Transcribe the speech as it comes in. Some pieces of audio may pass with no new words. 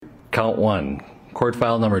Count 1, court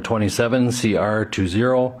file number 27, CR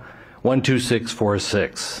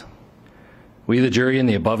 20-12646. We, the jury, in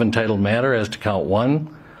the above entitled matter as to count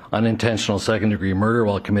 1, unintentional second-degree murder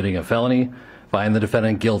while committing a felony, find the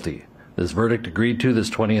defendant guilty. This verdict agreed to this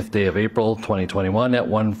 20th day of April 2021 at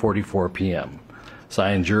 1:44 p.m.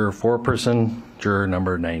 Signed, juror foreperson, juror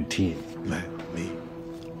number 19. Let me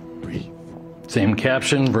breathe. Same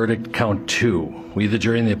caption, verdict count 2. We, the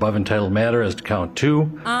jury, in the above entitled matter as to count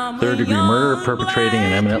 2, third-degree murder, perpetrating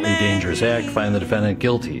an eminently dangerous act, find the defendant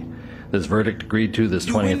guilty. This verdict agreed to this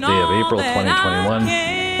 20th day of April 2021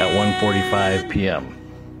 at 1:45 p.m.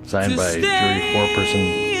 Signed by jury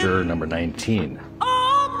foreperson, juror number 19.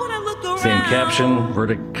 Same caption,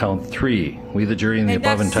 verdict count 3. We, the jury, in the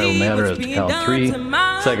above entitled matter as to count 3,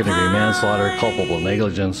 second-degree manslaughter, culpable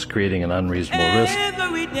negligence, creating an unreasonable risk,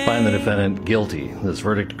 find the defendant guilty. This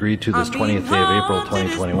verdict agreed to this 20th day of April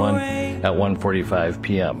 2021 at 1:45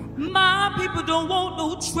 p.m. My people don't want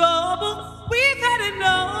no trouble. We've had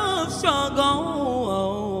enough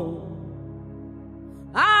struggle.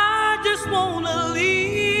 I just want to live.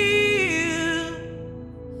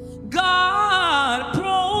 God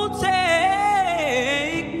protect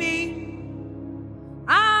me.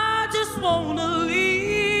 I just want to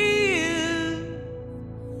live.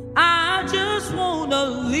 I just want to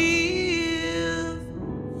live.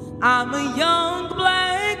 I'm a young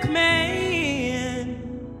black man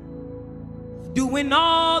doing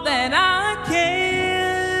all that I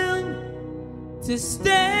can to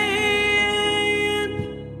stand.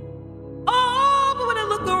 Oh, but when I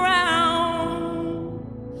look around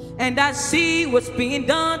and I see what's being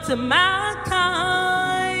done to my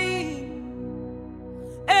kind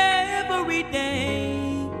every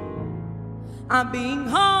day, I'm being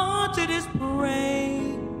hard to this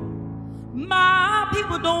parade. My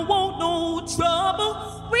people don't want no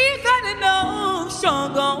trouble. We've had enough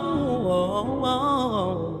struggle.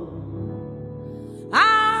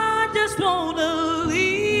 I just want to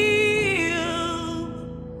live.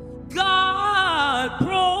 God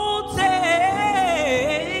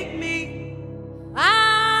protect me.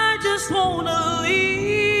 I just want to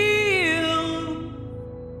live.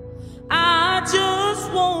 I just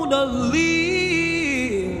want to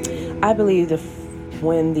live. I believe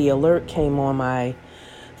when the alert came on my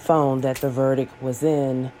phone that the verdict was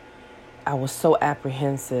in, I was so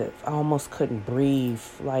apprehensive. I almost couldn't breathe,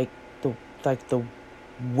 like the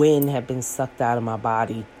wind had been sucked out of my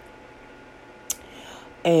body.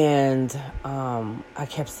 And I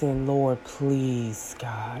kept saying, Lord, please,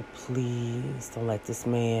 God, please don't let this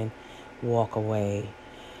man walk away.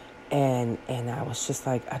 And I was just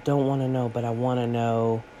like, I don't want to know, but I want to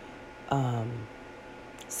know.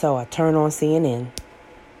 So I turned on CNN.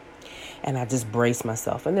 And I just braced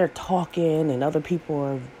myself. And they're talking, and other people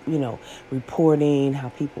are, reporting how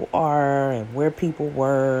people are and where people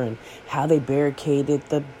were and how they barricaded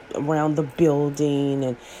around the building,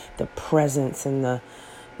 and the presence and the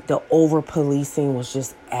over-policing was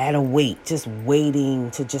just at a wait, just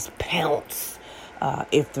waiting to just pounce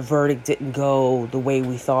if the verdict didn't go the way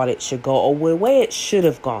we thought it should go, or the way it should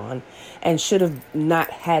have gone, and should have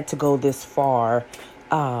not had to go this far.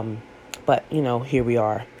 But, here we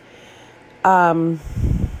are.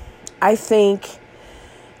 I think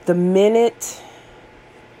the minute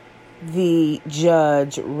the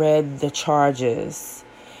judge read the charges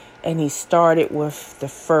and he started with the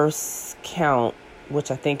first count, which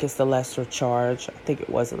I think is the lesser charge. I think it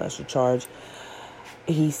was a lesser charge.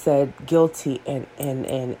 He said guilty, and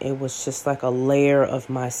it was just like a layer of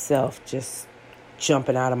myself just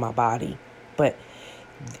jumping out of my body. But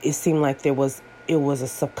it seemed like it was a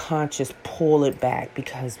subconscious pull it back,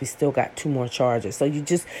 because we still got 2 more charges. So you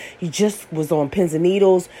just was on pins and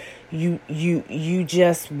needles. You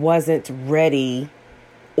just wasn't ready,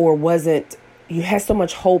 or wasn't, you had so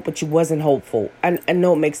much hope, but you wasn't hopeful. I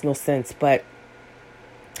know it makes no sense, but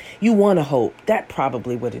you want to hope. That's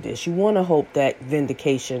probably what it is. You want to hope that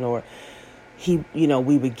vindication, or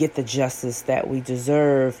we would get the justice that we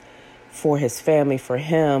deserve for his family, for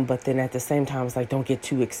him. But then at the same time, it's like, don't get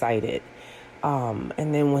too excited.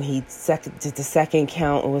 And then when he did the second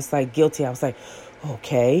count, it was like guilty. I was like,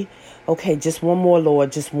 okay, just one more,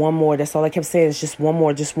 Lord, just one more. That's all I kept saying, is just one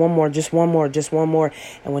more, just one more, just one more, just one more.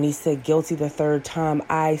 And when he said guilty the third time,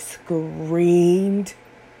 I screamed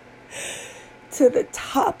to the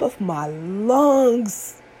top of my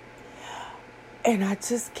lungs. And I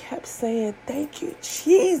just kept saying, thank you,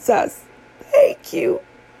 Jesus. Thank you.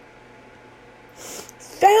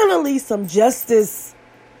 Finally, some justice.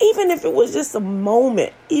 Even if it was just a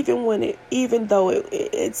moment, even though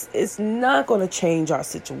it's not going to change our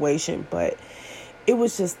situation, but it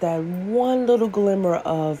was just that one little glimmer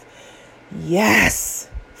of Yes,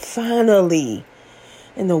 finally.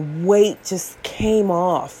 And the weight just came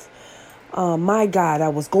off. My God, I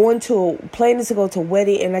was planning to go to a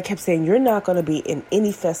wedding, and I kept saying, you're not going to be in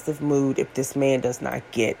any festive mood if this man does not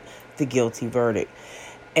get the guilty verdict.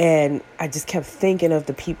 And I just kept thinking of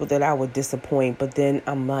the people that I would disappoint. But then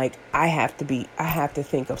I'm like, I have to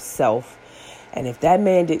think of self. And if that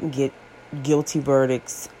man didn't get guilty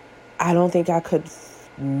verdicts, I don't think I could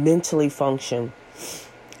mentally function.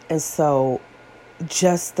 And so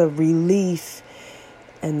just the relief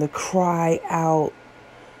and the cry out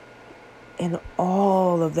and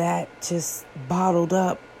all of that just bottled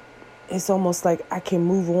up. It's almost like I can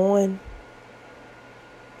move on.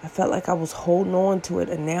 I felt like I was holding on to it,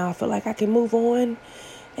 and now I feel like I can move on.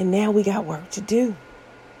 And now we got work to do.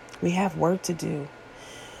 We have work to do.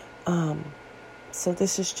 So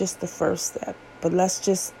this is just the first step. But let's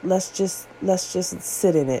just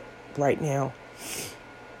sit in it right now,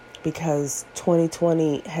 because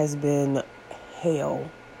 2020 has been hell,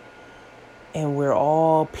 and we're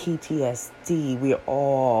all PTSD. We're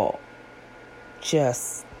all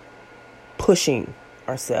just pushing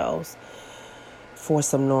ourselves for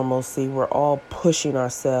some normalcy. We're all pushing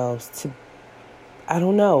ourselves to, I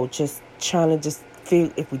don't know, just trying to just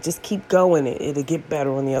feel if we just keep going, it'll get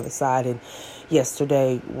better on the other side. And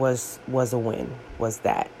yesterday was a win, was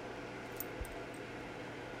that.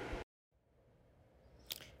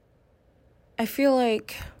 I feel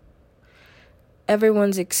like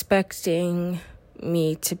everyone's expecting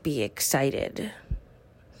me to be excited.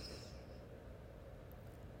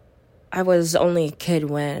 I was only a kid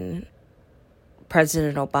when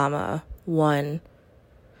President Obama won,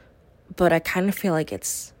 but I kind of feel like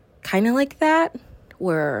it's kind of like that,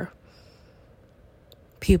 where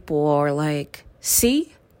people are like,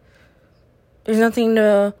 see, there's nothing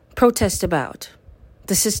to protest about.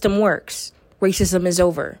 The system works. Racism is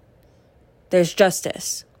over. There's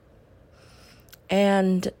justice.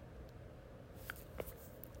 And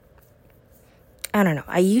I don't know.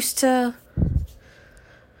 I used to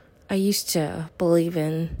believe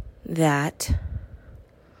in that.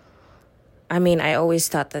 I mean, I always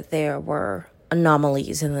thought that there were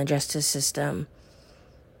anomalies in the justice system.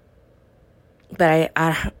 But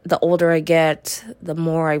the older I get, the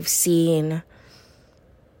more I've seen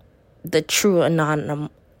the true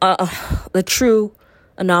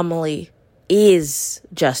anomaly is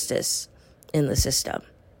justice in the system.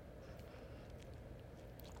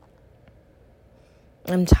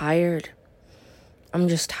 I'm tired. I'm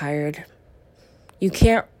just tired. You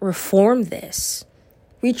can't reform this.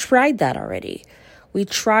 We tried that already. We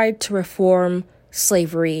tried to reform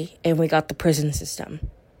slavery, and we got the prison system.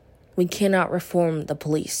 We cannot reform the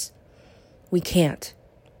police. We can't.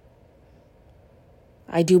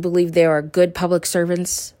 I do believe there are good public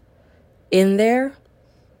servants in there,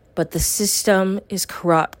 but the system is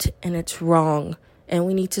corrupt and it's wrong, and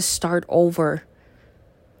we need to start over.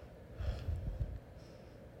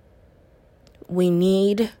 We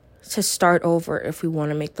need to start over if we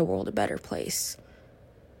want to make the world a better place.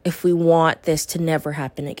 If we want this to never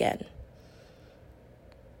happen again.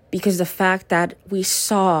 Because the fact that we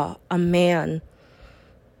saw a man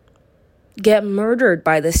get murdered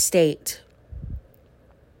by the state,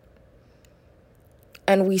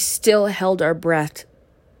 and we still held our breath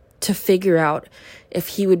to figure out if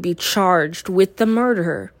he would be charged with the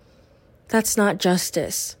murder, that's not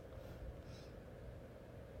justice.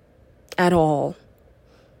 At all.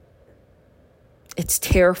 It's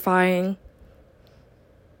terrifying.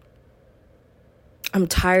 I'm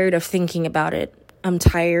tired of thinking about it. I'm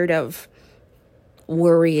tired of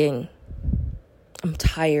worrying. I'm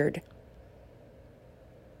tired.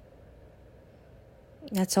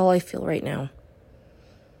 That's all I feel right now.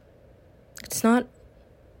 It's not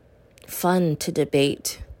fun to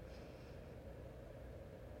debate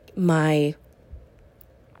my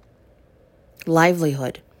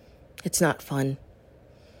livelihood. It's not fun.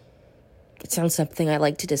 It's not something I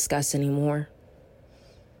like to discuss anymore.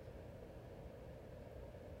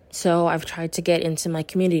 So I've tried to get into my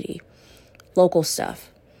community, local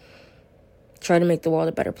stuff. Try to make the world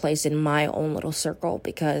a better place in my own little circle,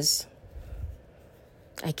 because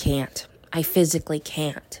I can't. I physically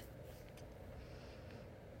can't.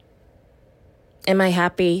 Am I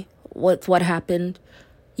happy with what happened?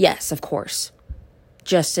 Yes, of course.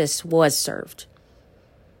 Justice was served.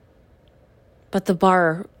 But the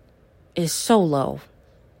bar is so low,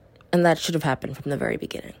 and that should have happened from the very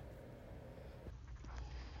beginning.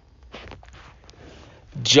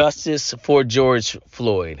 Justice for George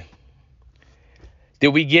Floyd. Did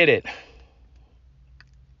we get it?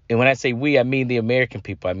 And when I say we, I mean the American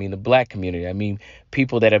people. I mean the black community. I mean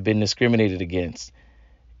people that have been discriminated against.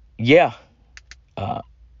 yeah,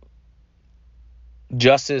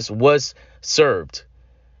 justice was served.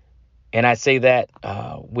 And I say that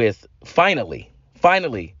with finally,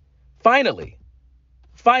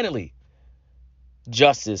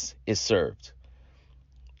 justice is served.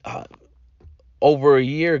 Over a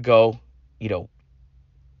year ago, you know,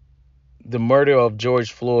 the murder of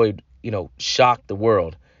George Floyd, shocked the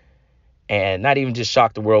world. And not even just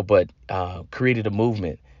shocked the world, but created a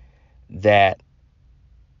movement that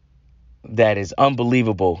is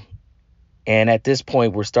unbelievable. And at this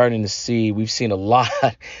point, we've seen a lot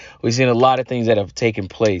of things that have taken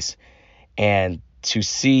place. And to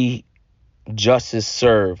see justice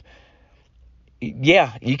served,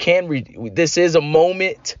 yeah, you can. This is a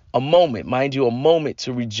moment, mind you, a moment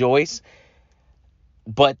to rejoice.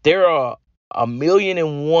 But there are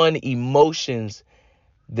 1,000,001 emotions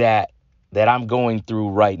that I'm going through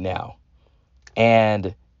right now.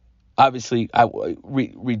 And obviously,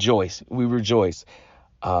 we rejoice.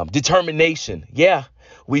 Determination. Yeah,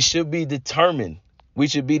 we should be determined. We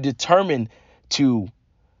should be determined to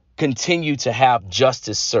continue to have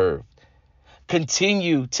justice served.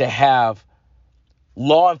 Continue to have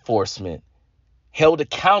law enforcement held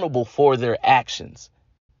accountable for their actions.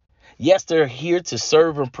 Yes, they're here to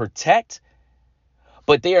serve and protect,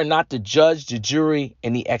 but they are not the judge, the jury,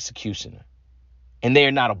 and the executioner. And they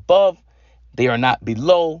are not above, they are not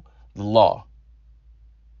below the law.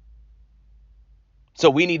 So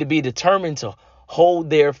we need to be determined to hold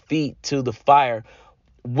their feet to the fire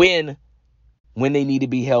when they need to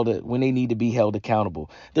be held accountable.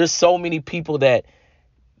 There's so many people that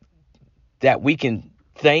we can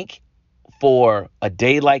thank for a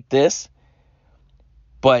day like this,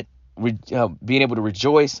 but being able to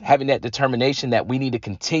rejoice, having that determination that we need to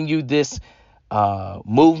continue this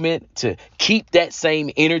movement to keep that same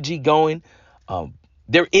energy going.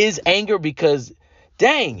 There is anger because,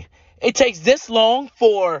 dang, it takes this long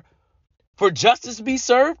for justice to be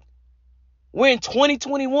served. We're in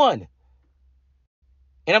 2021.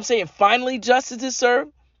 And I'm saying finally justice is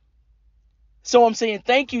served. So I'm saying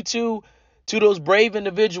thank you to those brave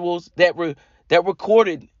individuals that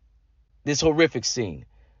recorded this horrific scene.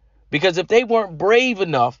 Because if they weren't brave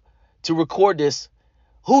enough to record this,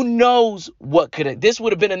 who knows what this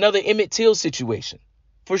would have been another Emmett Till situation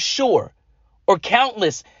for sure. Or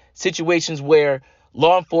countless situations where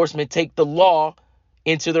law enforcement take the law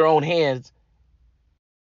into their own hands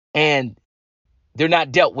and they're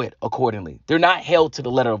not dealt with accordingly. They're not held to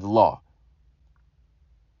the letter of the law.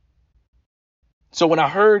 So when I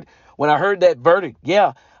heard that verdict,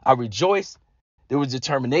 yeah, I rejoiced. There was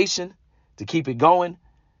determination to keep it going.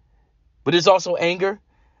 But there's also anger.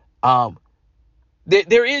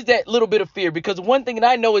 There is that little bit of fear, because one thing that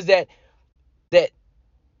I know is that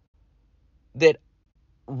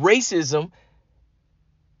racism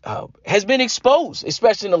has been exposed,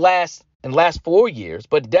 especially in the last 4 years,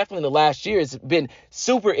 but definitely in the last year, it's been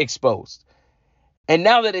super exposed. And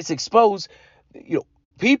now that it's exposed,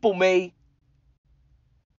 people may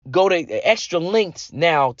go to extra lengths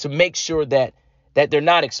now to make sure that they're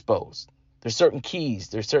not exposed. There's certain keys,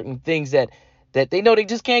 there's certain things that they know they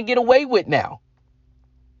just can't get away with now.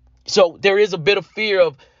 So there is a bit of fear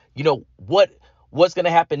of, what's going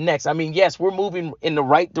to happen next. I mean, yes, we're moving in the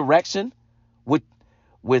right direction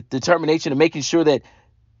with determination and making sure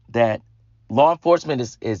that law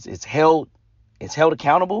enforcement is held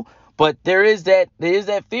accountable. But there is that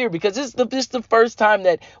fear, because this is the first time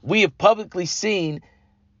that we have publicly seen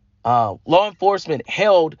law enforcement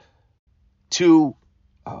held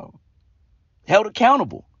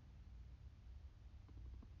accountable.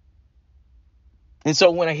 And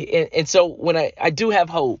so when I do have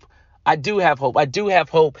hope. I do have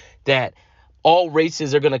hope that all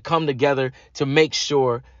races are going to come together to make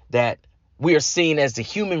sure that we are seen as the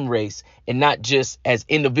human race and not just as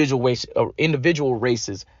individual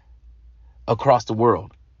races across the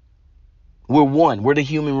world. We're one. We're the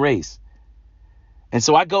human race. And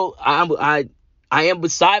so I am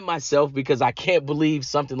beside myself, because I can't believe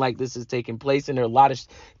something like this is taking place. And there are a lot of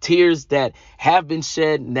tears that have been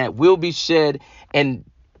shed and that will be shed. And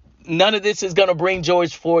none of this is going to bring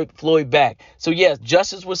George Floyd back. So yes,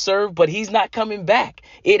 justice was served, but he's not coming back.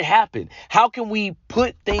 It happened. How can we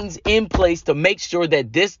put things in place to make sure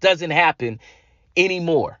that this doesn't happen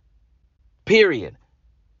anymore? Period.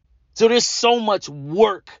 So there's so much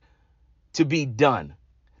work to be done.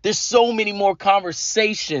 There's so many more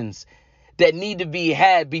conversations that need to be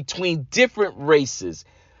had between different races,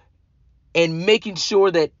 and making sure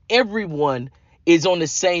that everyone is on the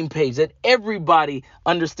same page, that everybody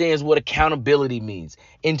understands what accountability means,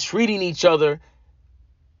 and treating each other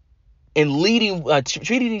and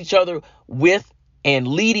treating each other with and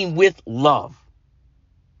leading with love.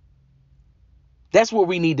 That's where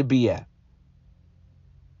we need to be at.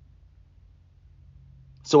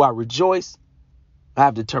 So I rejoice. I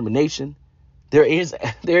have determination. There is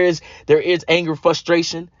anger,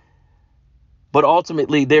 frustration, but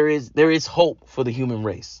ultimately there is hope for the human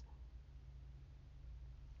race.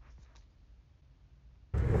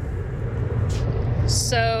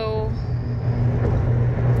 So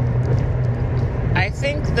I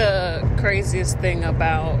think the craziest thing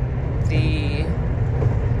about the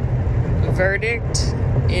verdict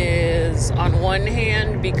is, on one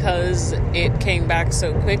hand, because it came back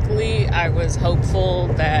so quickly, I was hopeful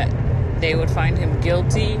that they would find him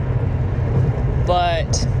guilty.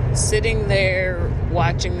 But sitting there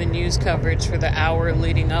watching the news coverage for the hour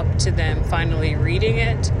leading up to them finally reading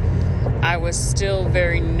it, I was still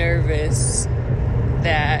very nervous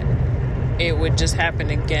that it would just happen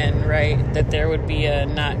again, right? That there would be a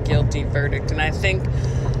not guilty verdict. And I think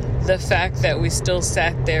the fact that we still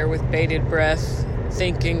sat there with bated breath,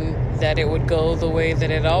 thinking that it would go the way that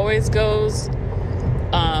it always goes,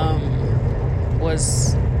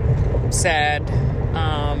 was sad.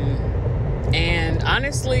 And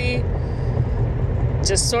honestly,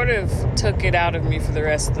 just sort of took it out of me for the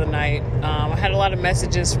rest of the night. I had a lot of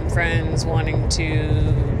messages from friends wanting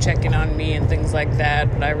to check in on me and things like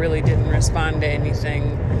that, but I really didn't respond to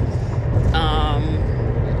anything.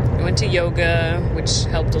 I went to yoga, which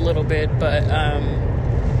helped a little bit, but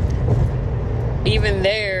even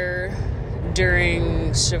there,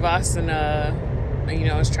 during Shavasana,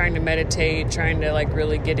 I was trying to meditate, trying to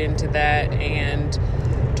really get into that, and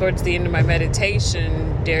towards the end of my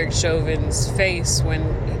meditation, Derek Chauvin's face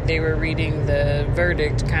when they were reading the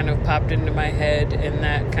verdict kind of popped into my head, and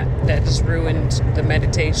that just ruined the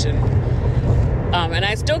meditation. And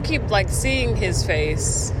I still keep seeing his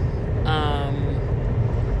face,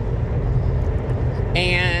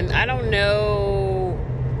 and I don't know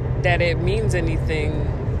that it means anything.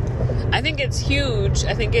 I think it's huge.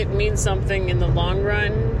 I think it means something in the long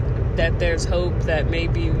run, that there's hope that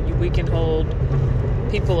maybe we can hold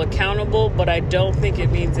people accountable, but I don't think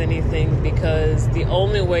it means anything, because the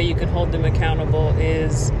only way you can hold them accountable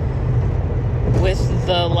is with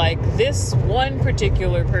the this one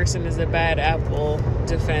particular person is a bad apple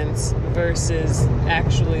defense, versus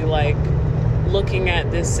actually looking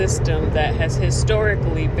at this system that has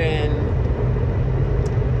historically been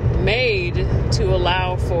made to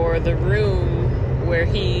allow for the room where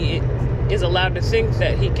he is allowed to think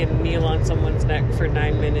that he can kneel on someone's neck for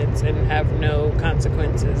 9 minutes and have no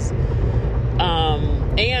consequences.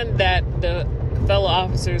 And that the fellow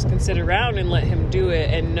officers can sit around and let him do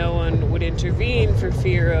it, and no one would intervene for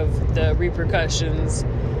fear of the repercussions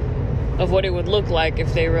of what it would look like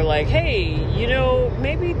if they were like, hey,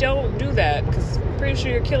 maybe don't do that, because I'm pretty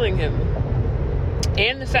sure you're killing him.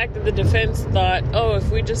 And the fact that the defense thought, if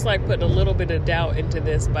we just put a little bit of doubt into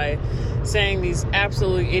this by saying these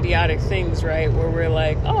absolutely idiotic things, right? Where we're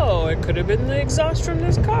it could have been the exhaust from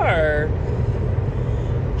this car.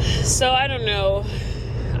 So I don't know.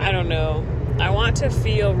 I want to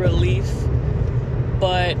feel relief,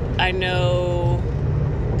 but I know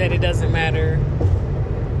that it doesn't matter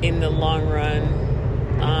in the long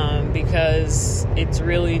run, because it's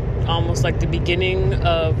really almost like the beginning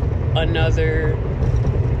of another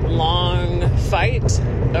long fight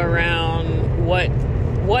around what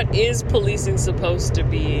is policing supposed to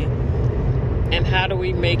be, and how do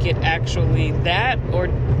we make it actually that, or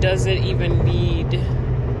does it even need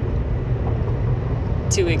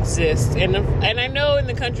to exist? And I know in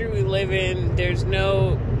the country we live in, there's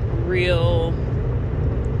no real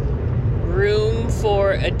room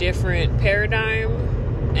for a different paradigm.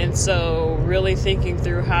 And so really thinking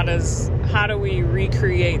through how do we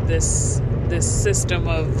recreate this system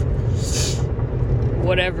of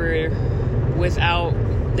whatever without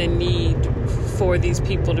the need for these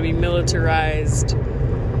people to be militarized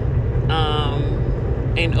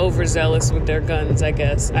and overzealous with their guns, I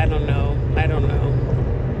guess. I don't know.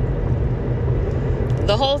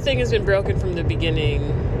 The whole thing has been broken from the beginning,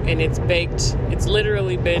 and it's baked. It's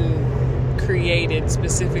literally been created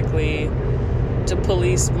specifically to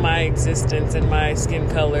police my existence and my skin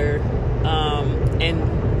color, and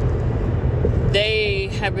they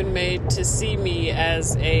have been made to see me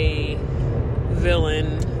as a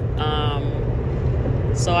villain,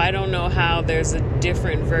 so I don't know how there's a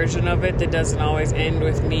different version of it that doesn't always end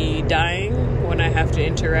with me dying when I have to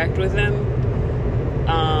interact with them,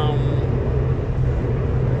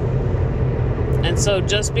 and so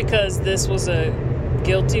just because this was a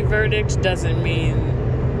guilty verdict doesn't mean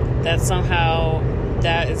that somehow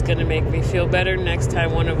that is going to make me feel better next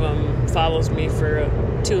time one of them follows me for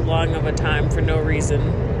too long of a time for no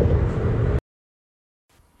reason.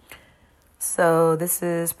 So this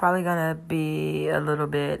is probably going to be a little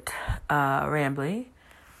bit rambly,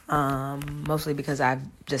 mostly because I've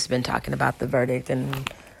just been talking about the verdict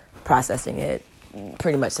and processing it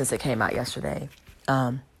pretty much since it came out yesterday.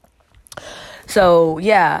 So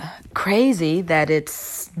yeah, crazy that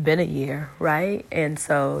it's been a year, right? And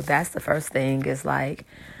so that's the first thing is like,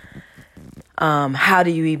 how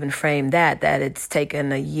do you even frame that it's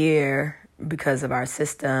taken a year because of our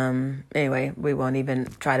system? Anyway, we won't even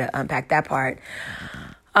try to unpack that part.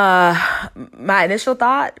 My initial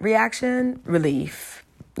reaction, relief.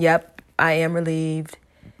 Yep, I am relieved.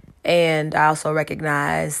 And I also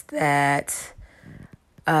recognize that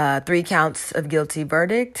 3 counts of guilty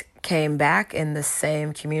verdict came back in the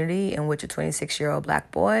same community in which a 26-year-old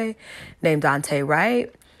black boy named Dante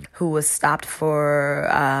Wright, who was stopped for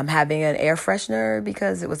having an air freshener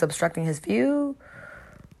because it was obstructing his view,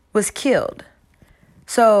 was killed.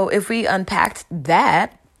 So if we unpacked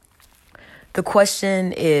that, the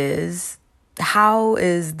question is, how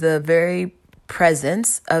is the very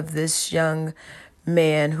presence of this young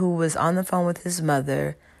man who was on the phone with his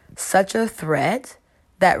mother such a threat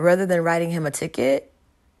that rather than writing him a ticket,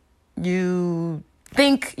 you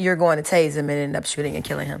think you're going to tase him and end up shooting and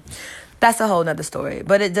killing him? That's a whole nother story.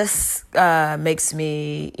 But it just makes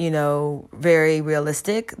me, very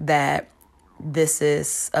realistic that this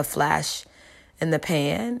is a flash in the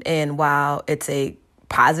pan. And while it's a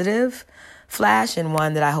positive flash and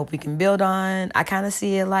one that I hope we can build on, I kind of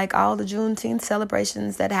see it like all the Juneteenth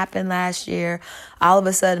celebrations that happened last year. All of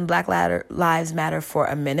a sudden, Black Lives Matter for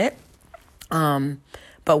a minute.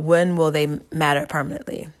 But when will they matter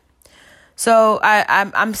permanently? So I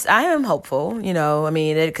am hopeful,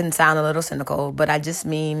 it can sound a little cynical, but I just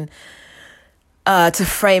mean to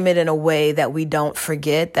frame it in a way that we don't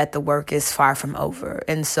forget that the work is far from over.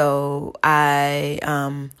 And so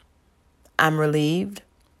I'm relieved,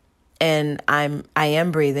 and I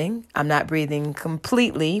am breathing. I'm not breathing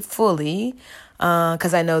completely, fully,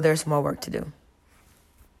 because I know there's more work to do.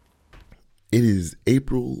 It is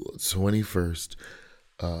April 21st.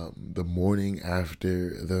 The morning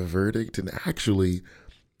after the verdict, and actually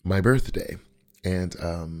my birthday. And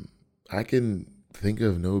I can think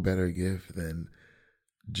of no better gift than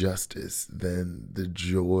justice, than the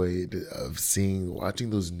joy of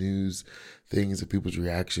watching those news things of people's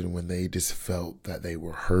reaction when they just felt that they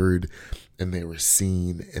were heard and they were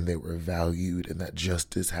seen and they were valued and that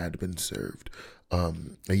justice had been served. A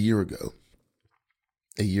year ago,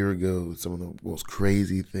 some of the most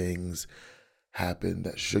crazy things happened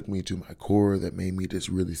that shook me to my core, that made me just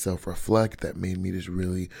really self-reflect, that made me just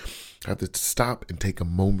really have to stop and take a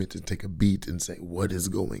moment and take a beat and say, what is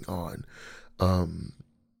going on?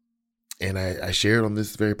 And I shared on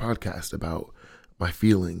this very podcast about my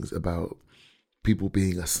feelings about people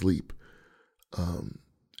being asleep and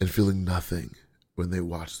feeling nothing when they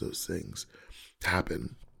watch those things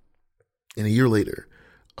happen. And a year later,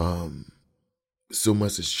 so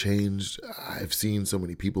much has changed. I've seen so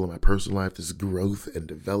many people in my personal life, this growth and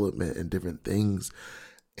development and different things.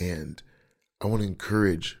 And I want to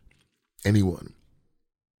encourage anyone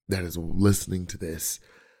that is listening to this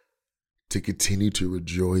to continue to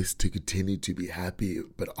rejoice, to continue to be happy,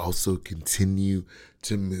 but also continue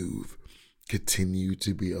to move, continue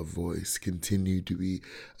to be a voice, continue to be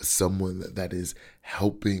someone that is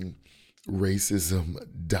helping racism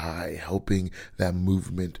die, helping that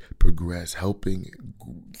movement progress, helping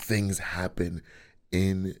things happen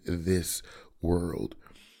in this world.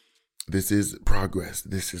 This is progress.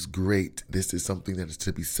 This is great. This is something that is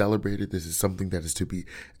to be celebrated. This is something that is to be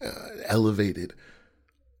elevated.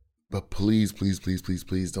 But please, please, please, please,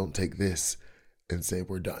 please don't take this and say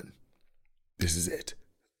we're done. This is it.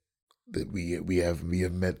 That we have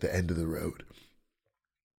met the end of the road.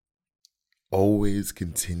 Always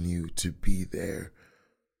continue to be there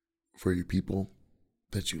for your people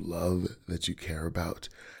that you love, that you care about.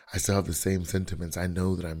 I still have the same sentiments. I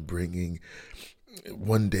know that I'm bringing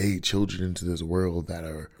one day children into this world that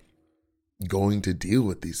are going to deal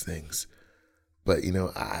with these things. But,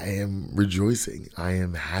 I am rejoicing. I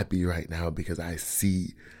am happy right now because I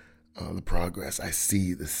see the progress. I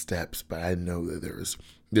see the steps, but I know that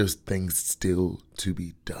there's things still to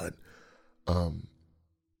be done.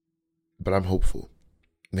 But I'm hopeful.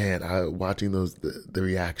 Man, watching the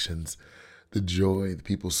reactions, the joy, the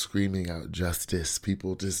people screaming out justice,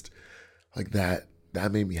 people just like that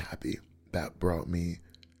made me happy. That brought me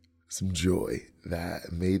some joy.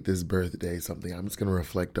 That made this birthday something I'm just going to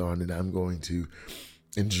reflect on, and I'm going to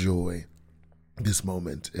enjoy this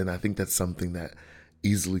moment. And I think that's something that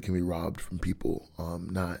easily can be robbed from people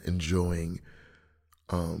not enjoying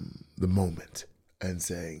the moment and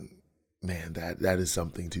saying, man, that is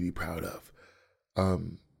something to be proud of.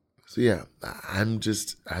 So yeah, I'm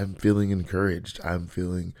feeling encouraged. I'm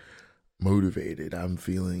feeling motivated. I'm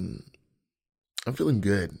feeling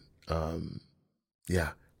good.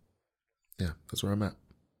 Yeah, that's where I'm at.